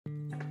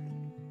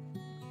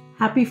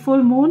Happy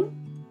full moon,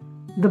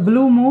 the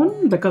blue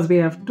moon, because we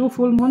have 2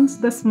 full moons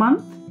this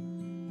month,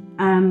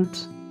 and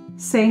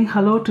saying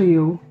hello to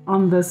you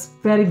on this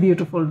very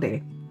beautiful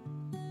day.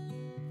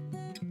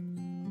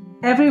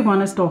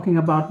 Everyone is talking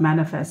about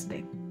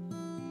manifesting,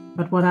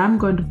 but what I'm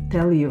going to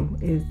tell you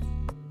is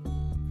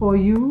for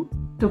you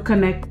to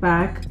connect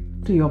back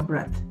to your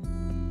breath,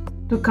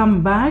 to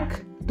come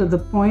back to the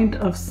point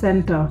of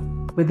center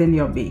within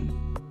your being.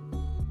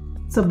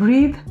 So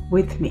breathe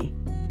with me.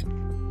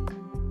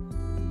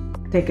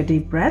 Take a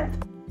deep breath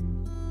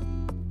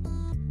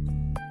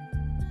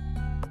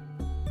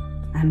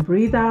and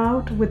breathe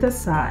out with a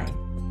sigh.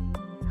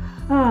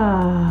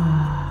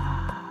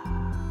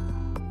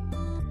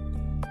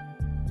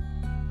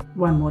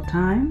 One more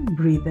time,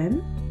 breathe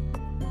in.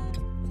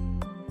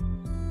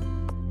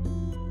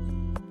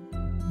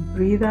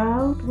 Breathe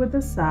out with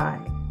a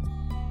sigh.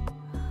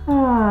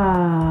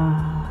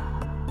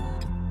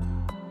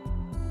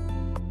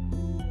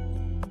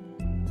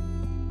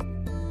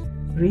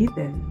 Breathe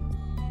in.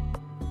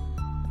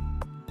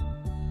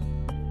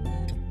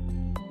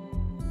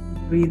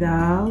 Breathe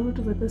out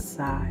with a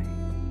sigh.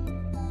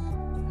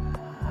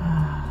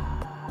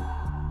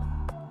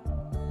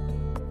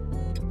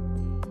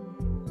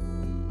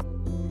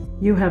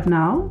 You have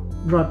now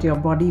brought your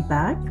body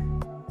back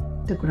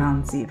to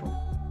ground zero.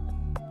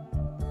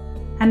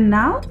 And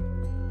now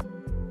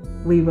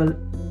we will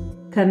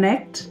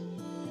connect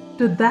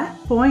to that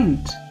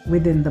point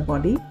within the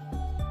body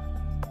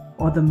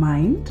or the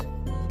mind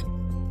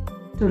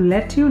to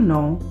let you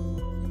know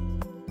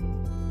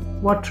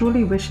what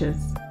truly wishes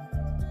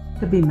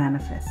to be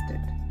manifested.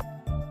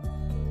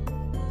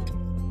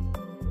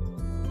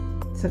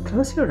 So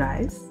close your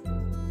eyes.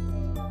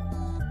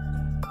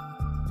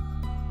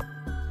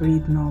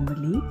 Breathe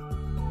normally.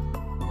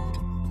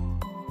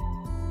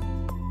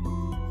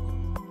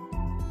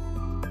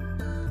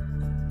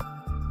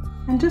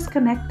 And just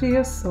connect to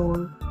your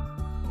soul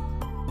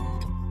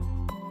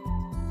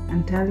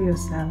and tell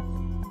yourself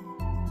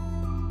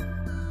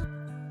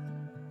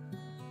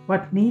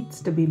what needs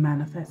to be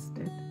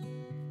manifested.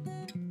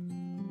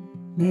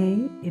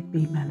 May it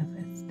be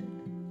manifested.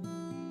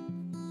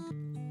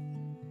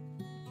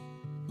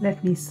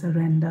 Let me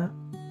surrender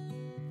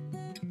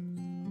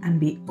and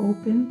be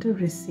open to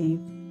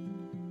receive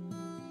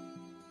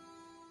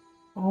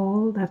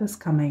all that is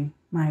coming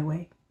my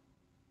way.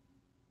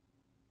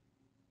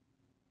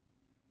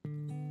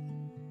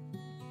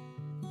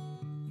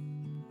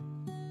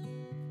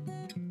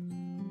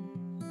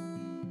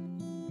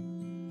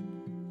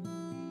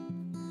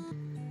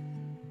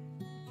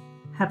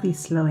 Happy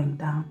slowing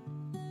down.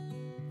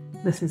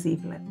 This is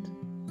Evelet.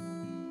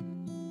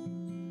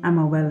 I'm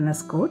a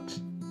wellness coach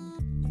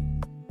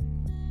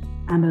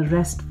and a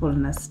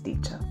restfulness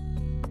teacher.